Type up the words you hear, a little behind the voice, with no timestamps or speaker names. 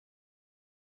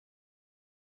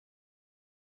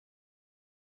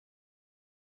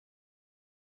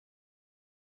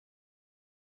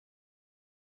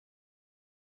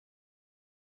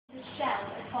shell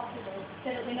as possible so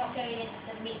that we're not going into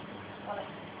the meat scallops.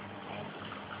 Okay?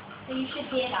 So you should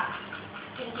hear that.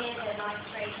 You can hear the knife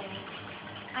scraping.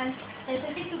 And there's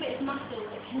a little bit of muscle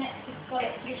that connects the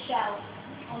scallop to the shell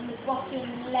on the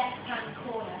bottom left-hand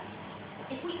corner.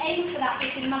 If we aim for that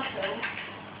bit of muscle,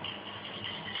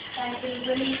 then it will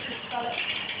release the scallop,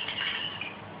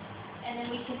 and then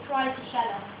we can pry the shell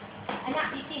off. And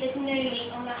that, you see, there's no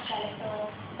meat on that shell at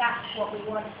all. That's what we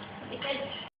want.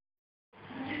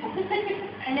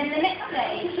 And then the next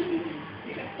stage,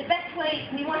 the best way,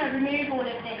 we want to remove all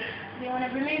of this. We want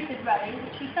to remove the roe,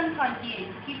 which we sometimes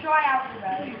use. If you dry out the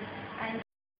roe and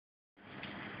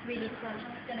really crunch,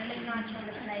 it's going to look nice on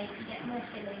the plate to get more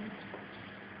filling.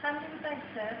 How many would they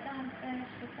serve?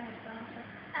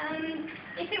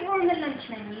 If it were on the lunch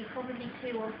menu, probably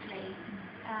 2 or 3.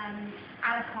 A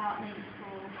la carte, maybe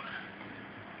 4.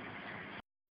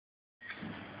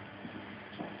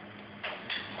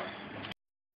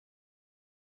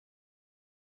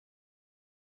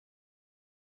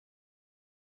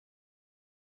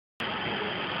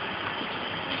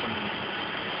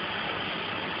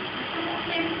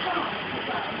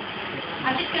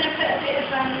 I'm just going to put a bit of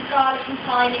garlic and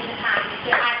thyme in the pan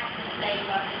to add to the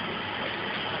flavour.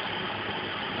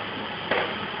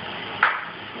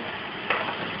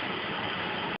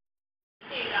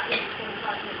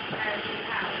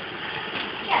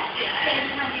 Yes,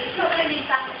 it's not going to be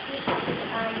that much heat.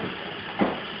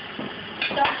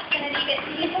 So I'm just going to leave it.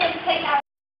 You just want to take out,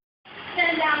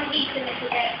 turn down the heat a little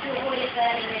bit to avoid it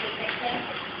burning really quickly.